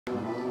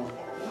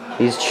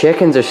These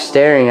chickens are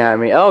staring at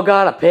me. Oh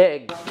god, a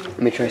pig!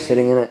 Let me try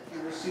sitting in it.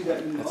 That's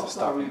a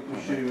stop.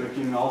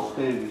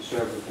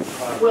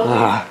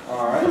 Ah,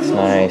 it's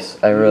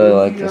nice. I really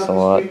like this a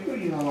lot.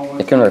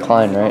 It can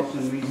recline, right?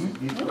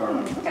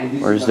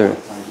 Where's the...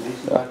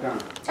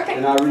 Okay.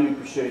 And I really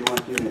appreciate you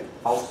doing it.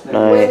 Nice. We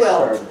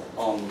will.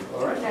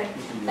 Alright.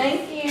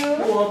 Thank you. You're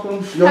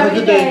welcome. Have a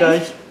good day,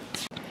 guys.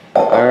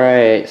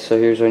 Alright, so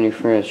here's our new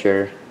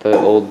furniture. The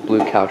old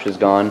blue couch is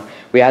gone.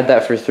 We had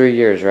that for 3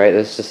 years, right?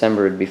 This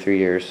December would be 3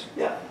 years.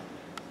 Yeah.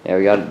 Yeah,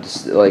 we got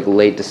it like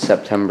late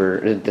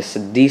December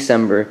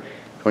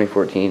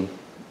 2014.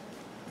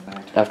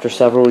 After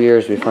several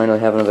years, we finally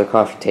have another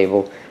coffee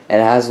table.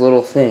 And it has a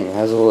little thing, it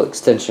has a little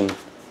extension.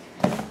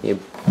 You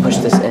push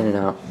this in and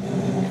out.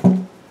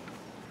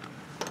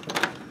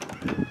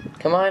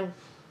 Come on.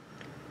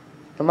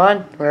 Come on,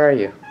 where are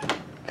you?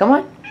 Come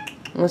on.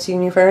 Want to see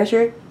new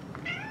furniture?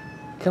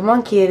 Come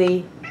on,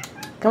 kitty.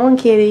 Come on,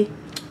 kitty.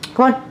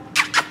 Come on.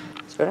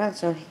 Let's go down,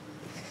 Sonny.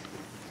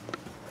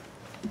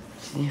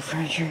 See new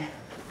furniture.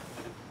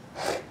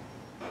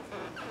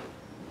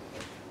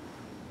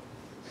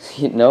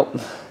 Nope.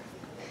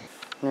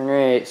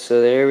 Alright, so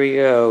there we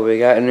go. We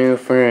got new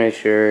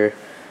furniture.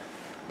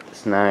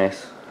 It's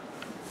nice.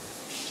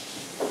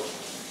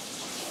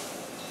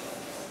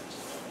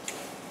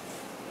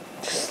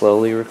 Just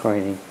slowly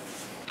reclining.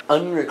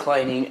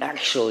 Unreclining,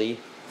 actually.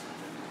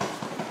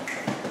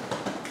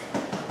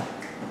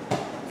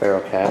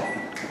 Feral cat.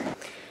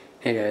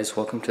 Hey guys,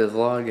 welcome to the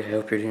vlog. I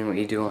hope you're doing what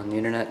you do on the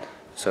internet.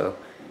 So,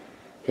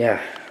 yeah,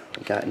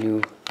 we got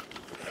new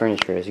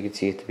furniture, as you can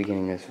see at the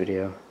beginning of this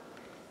video.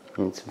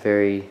 And it's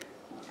very,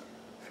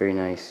 very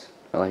nice.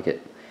 I like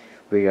it.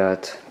 We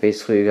got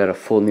a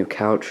full new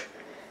couch.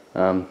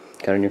 Got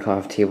a new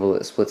coffee table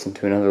that splits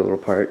into another little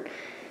part.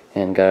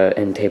 And got an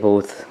end table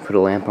with, put a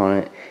lamp on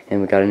it.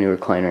 And we got a new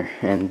recliner.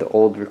 And the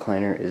old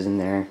recliner is in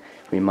there.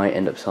 We might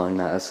end up selling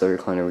that. That's the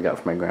recliner we got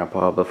from my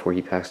grandpa before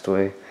he passed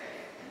away.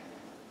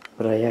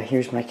 But yeah,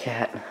 here's my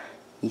cat.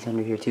 He's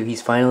under here too.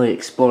 He's finally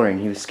exploring.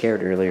 He was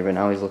scared earlier, but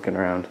now he's looking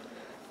around.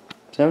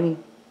 Sony.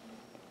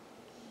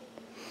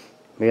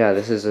 But yeah,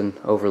 this is an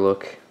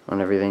overlook on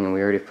everything, and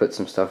we already put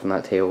some stuff on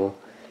that table.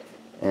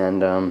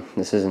 And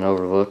this is an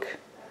overlook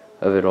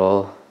of it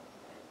all.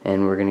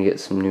 And we're gonna get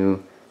some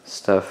new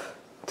stuff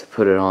to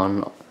put it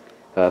on.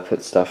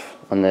 Put stuff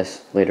on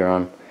this later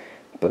on.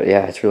 But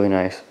yeah, it's really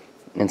nice.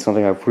 And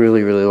something I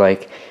really, really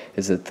like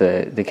is that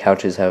the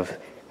couches have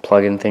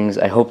plug-in things.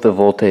 I hope the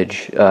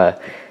voltage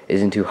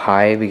isn't too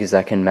high because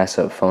that can mess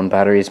up phone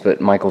batteries, but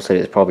Michael said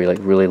it's probably like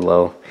really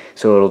low.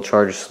 So it'll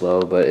charge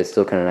slow, but it's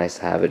still kind of nice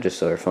to have it just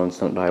so our phones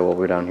don't die while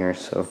we're down here.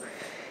 So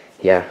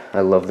yeah,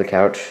 I love the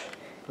couch.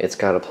 It's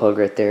got a plug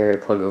right there, a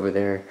plug over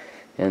there,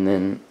 and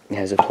then it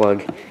has a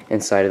plug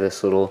inside of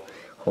this little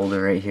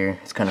holder right here.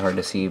 It's kind of hard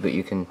to see, but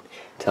you can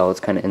tell it's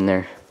kind of in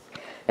there.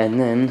 And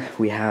then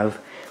we have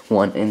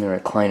one in the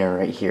recliner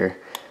right here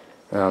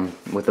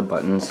with the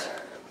buttons.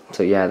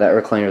 So yeah, that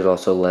recliner is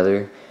also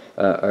leather.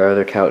 Our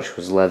other couch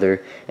was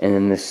leather, and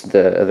then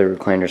the other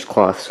recliner's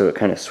cloth, so it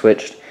kind of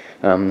switched.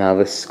 Now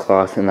this is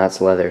cloth and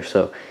that's leather,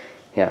 so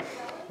yeah.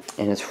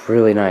 And it's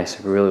really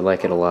nice. I really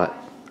like it a lot.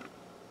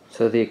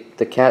 So the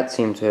cat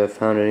seemed to have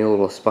found a new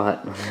little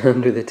spot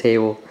under the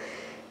table.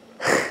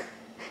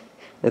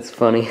 That's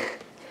funny.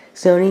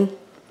 Sony,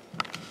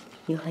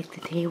 you like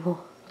the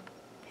table?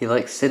 He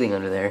likes sitting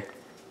under there.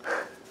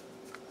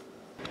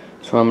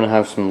 So I'm gonna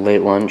have some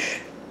late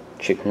lunch,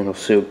 chicken noodle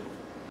soup.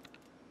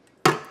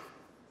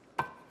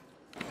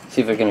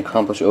 See if I can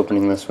accomplish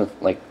opening this with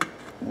like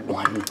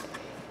one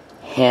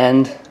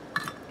hand,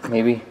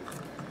 maybe.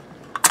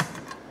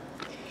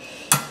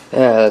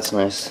 Yeah, that's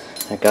nice.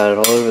 I got it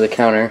all over the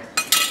counter,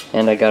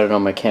 and I got it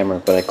on my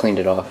camera, but I cleaned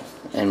it off,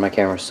 and my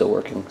camera's still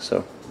working,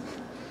 so.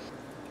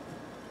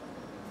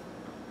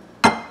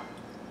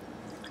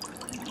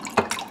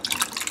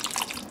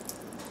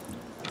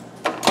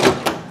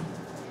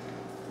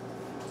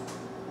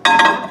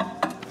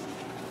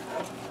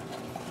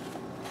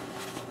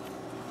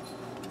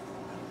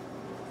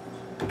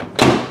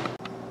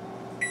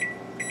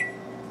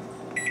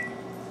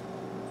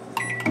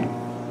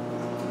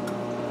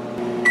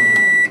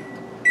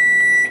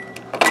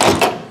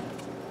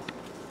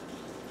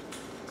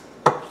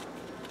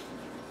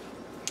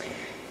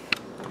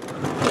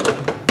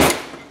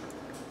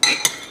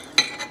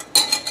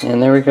 And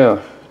there we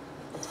go.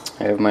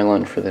 I have my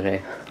lunch for the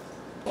day.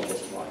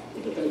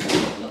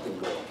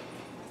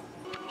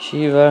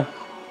 Shiva.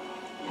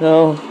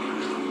 No.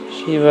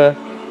 Shiva.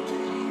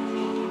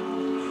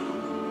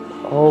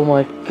 Oh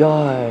my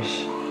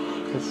gosh.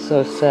 It's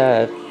so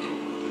sad.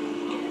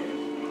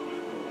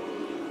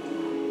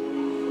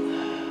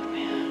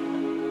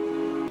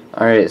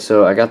 Alright,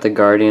 so I got the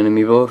Guardian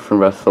amiibo from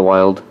Breath of the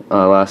Wild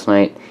last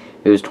night.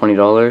 It was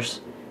 $20.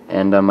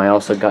 And I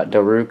also got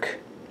Daruk.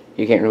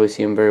 You can't really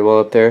see him very well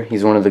up there.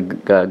 He's one of the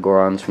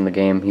Gorons from the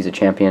game. He's a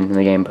champion in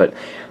the game, but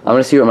I'm going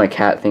to see what my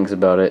cat thinks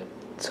about it.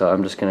 So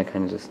I'm just going to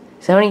kind of just...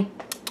 Sony!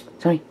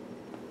 Sony!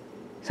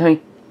 Sony!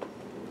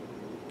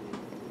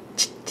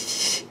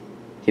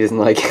 He doesn't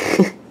like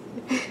it.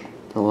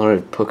 I wanted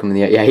to poke him in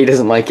the eye. Yeah, he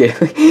doesn't like it.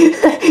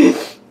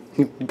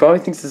 He probably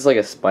thinks it's like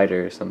a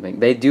spider or something.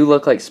 They do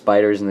look like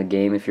spiders in the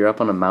game. If you're up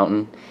on a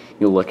mountain,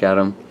 you'll look at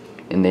them,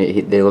 and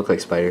they look like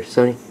spiders.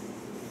 Sony,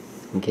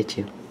 I'll get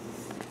you.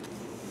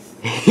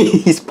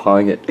 He's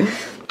pawing it.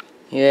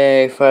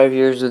 Yay, 5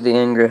 years with the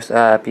Ingress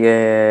app.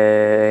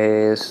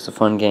 Yay, this is a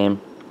fun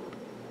game.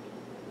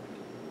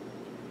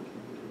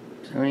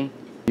 Sony,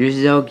 you're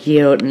so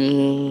cute.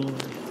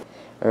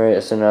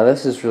 Alright, so now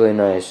this is really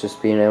nice,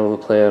 just being able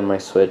to play on my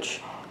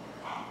Switch.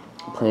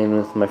 I'm playing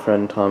with my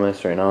friend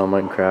Thomas right now on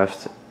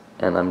Minecraft,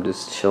 and I'm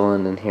just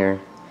chilling in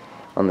here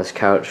on this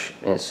couch,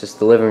 and it's just,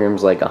 the living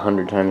room's like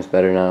 100 times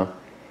better now,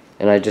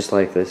 and I just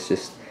like this,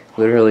 just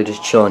literally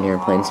just chilling here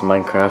playing some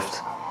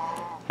Minecraft.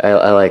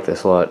 I like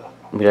this a lot.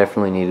 We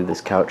definitely needed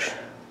this couch,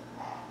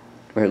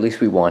 or at least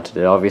we wanted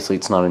it. Obviously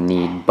it's not a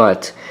need,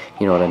 but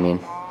you know what I mean.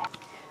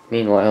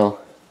 Meanwhile,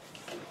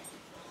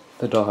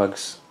 the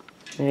dogs.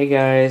 Hey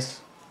guys.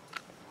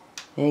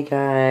 Hey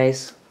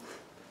guys.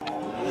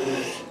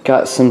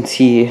 Got some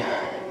tea.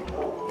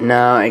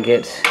 Now I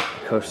get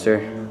a coaster,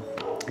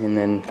 and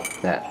then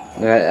that.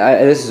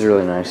 This is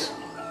really nice.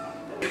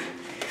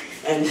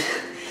 And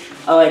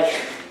I like,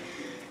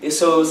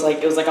 so it was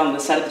like on the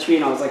side of the tree,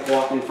 and I was like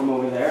walking from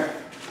over there.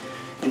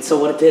 And so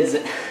what it did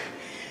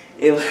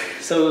is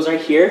so it was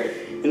right here,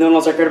 and then when I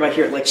was like right about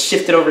here, it like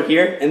shifted over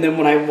here, and then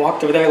when I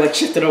walked over there, I like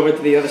shifted over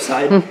to the other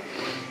side.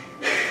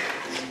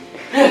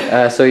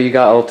 So you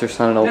got Ultra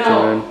Sun and Ultra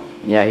Moon.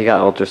 Yeah, he got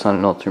Ultra Sun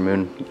and Ultra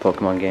Moon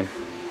Pokemon game.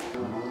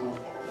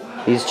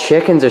 These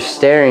chickens are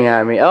staring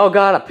at me. Oh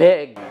god, a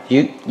pig!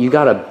 You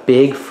got a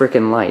big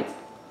freaking light.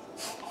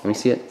 Let me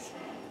see it.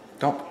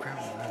 Don't grab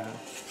it.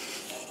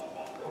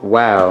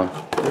 Wow.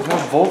 There's no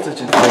voltage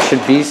in There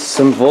should be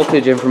some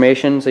voltage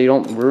information so you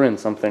don't ruin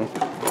something.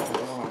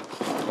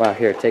 Wow,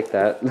 here, take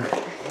that.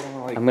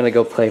 I'm gonna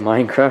go play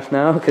Minecraft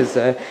now, because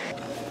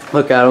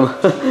look at him.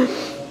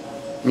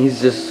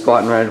 He's just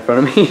squatting right in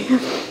front of me.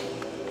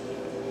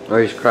 Or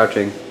he's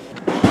crouching.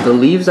 The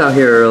leaves out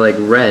here are like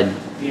red.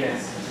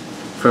 Yes.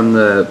 From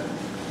the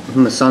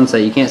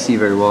sunset. You can't see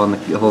very well in the,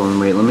 hold on,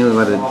 wait,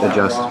 let it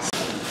adjust.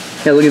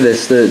 Yeah, look at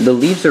this. The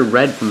leaves are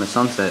red from the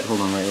sunset. Hold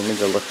on, wait, let me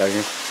go look out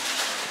here.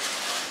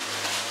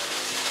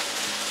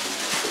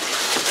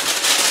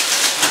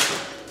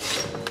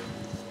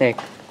 Hey.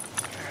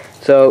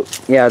 So,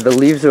 yeah, the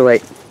leaves are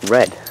like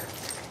red.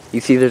 You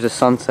see there's a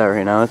sunset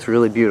right now. It's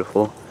really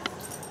beautiful.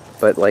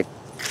 But like,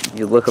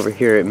 you look over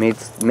here, it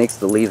makes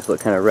the leaves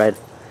look kind of red.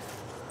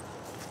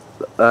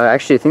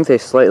 Actually, I think they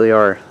slightly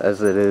are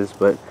as it is,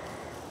 but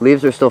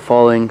leaves are still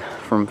falling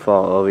from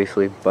fall,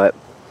 obviously, but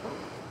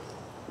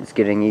it's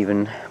getting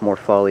even more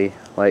fall-y.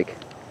 Like,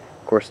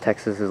 of course,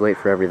 Texas is late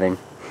for everything.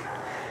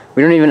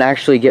 We don't even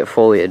actually get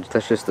foliage,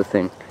 that's just the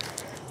thing.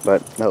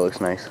 But that looks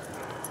nice.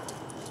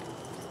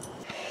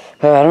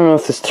 I don't know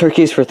if this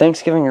turkey's for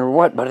Thanksgiving or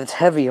what, but it's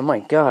heavy, oh my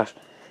gosh.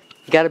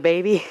 You got a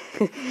baby?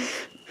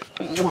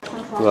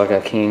 Like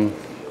a king.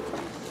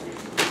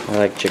 I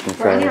like chicken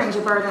fries.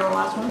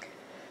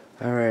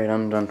 Alright,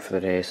 I'm done for the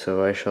day,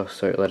 so I shall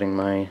start letting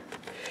my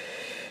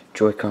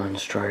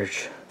Joy-Cons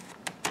charge.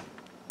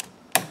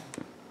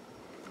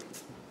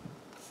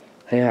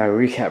 Yeah,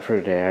 recap for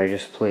today. I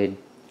just played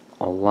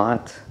a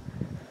lot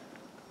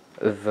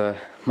of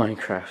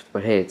Minecraft,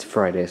 but hey, it's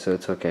Friday, so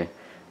it's okay.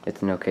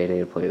 It's an okay day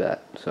to play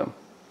that, so.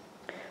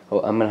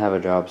 Well, I'm gonna have a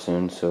job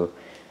soon, so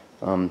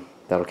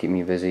that'll keep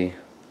me busy.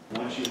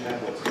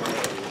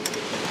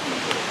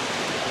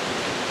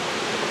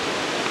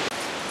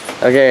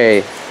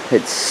 Okay,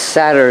 it's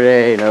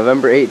Saturday,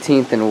 November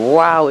 18th, and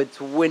wow, it's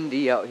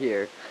windy out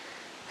here.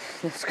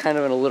 That's kind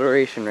of an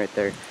alliteration right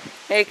there.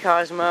 Hey,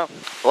 Cosmo.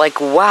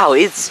 Like, wow,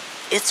 it's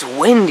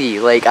windy.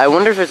 Like, I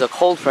wonder if there's a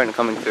cold front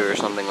coming through or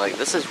something. Like,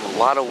 this is a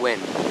lot of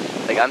wind.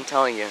 Like, I'm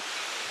telling you,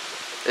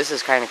 this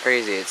is kind of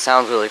crazy. It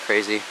sounds really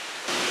crazy.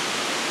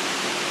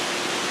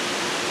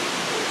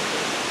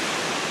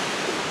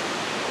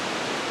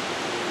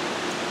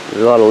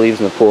 There's a lot of leaves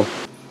in the pool.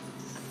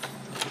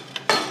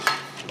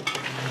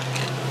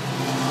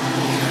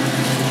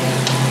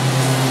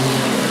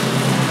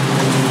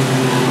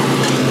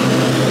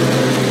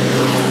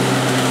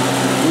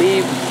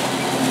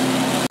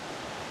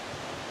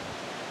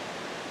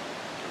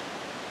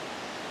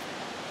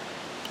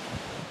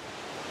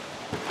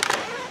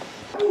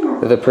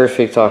 The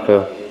perfect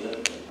taco.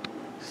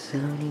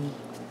 Sony.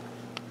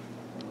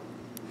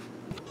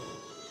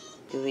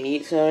 Do we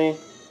eat, Sony?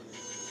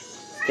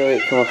 Let's go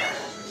eat, come on.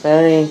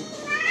 Sony.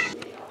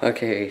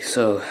 Okay,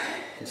 so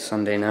it's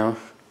Sunday now,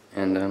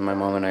 and my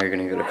mom and I are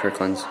gonna go to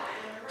Kirkland's.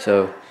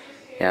 So,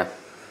 yeah,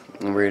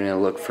 we're gonna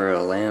look for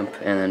a lamp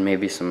and then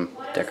maybe some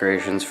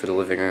decorations for the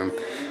living room.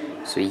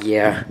 So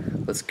yeah,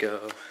 let's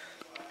go.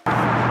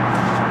 I've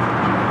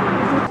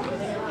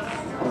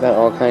got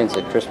all kinds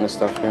of Christmas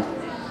stuff here.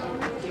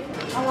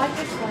 I like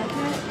this blanket,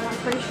 and I'm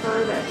pretty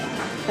sure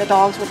that the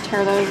dogs would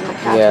tear those and the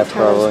cats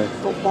would tear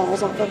those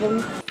balls off of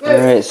them.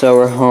 Alright, so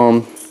we're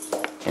home,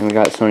 and we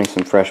got Sony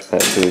some fresh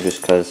pet food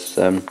just because,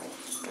 I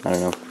don't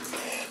know.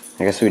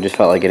 I guess we just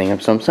felt like getting him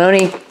some.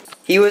 Sony,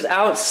 He was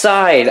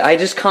outside.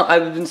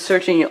 I've been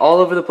searching all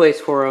over the place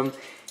for him,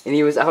 and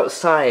he was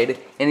outside,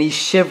 and he's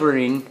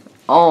shivering.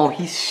 Oh,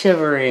 he's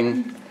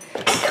shivering.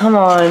 Come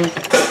on.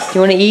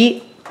 You want to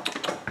eat?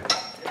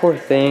 Poor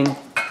thing.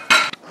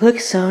 Look,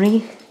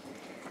 Sony.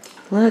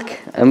 Look.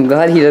 I'm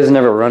glad he doesn't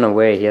ever run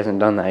away. He hasn't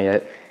done that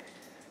yet.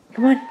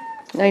 Come on.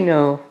 I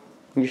know.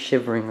 You're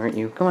shivering, aren't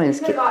you? Come on, let's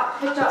get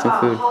some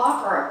food.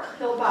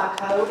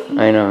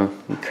 I know.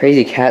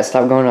 Crazy cat,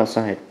 stop going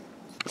outside.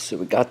 So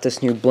we got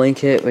this new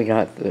blanket, we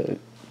got the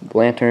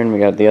lantern, we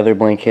got the other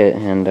blanket,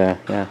 and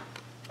yeah.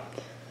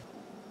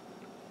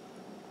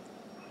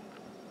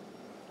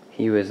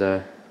 He was,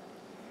 I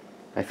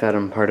fed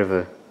him part of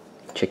a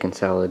chicken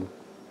salad.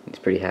 He's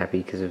pretty happy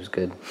because it was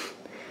good.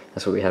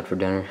 That's what we had for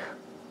dinner.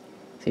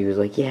 So he was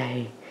like,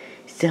 yay,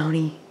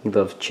 Sony. He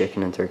loves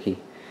chicken and turkey.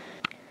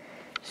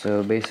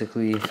 So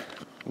basically,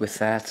 with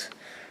that,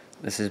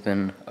 this has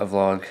been a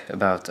vlog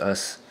about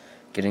us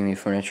getting new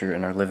furniture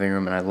in our living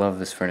room, and I love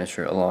this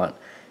furniture a lot.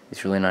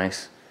 It's really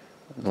nice.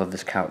 I love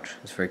this couch.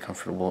 It's very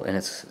comfortable, and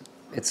it's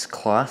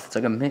cloth. It's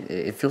like a mix.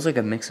 It feels like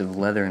a mix of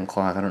leather and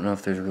cloth. I don't know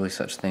if there's really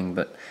such thing,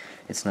 but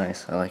it's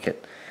nice. I like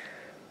it.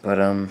 But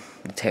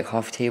the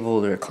coffee table,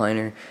 the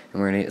recliner,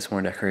 and we're gonna get some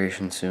more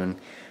decorations soon.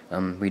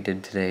 We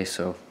did today,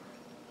 so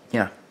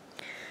yeah.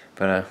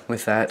 But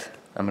with that,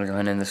 I'm gonna go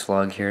ahead and end this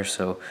vlog here.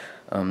 So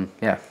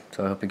yeah.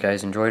 So I hope you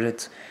guys enjoyed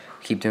it.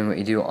 Keep doing what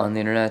you do on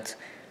the internet.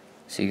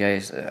 See you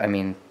guys,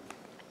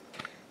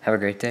 have a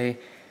great day.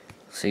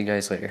 See you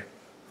guys later.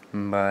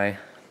 Bye.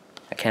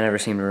 I can't ever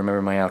seem to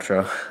remember my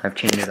outro. I've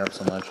changed it up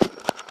so much.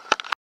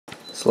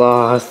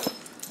 Sloth.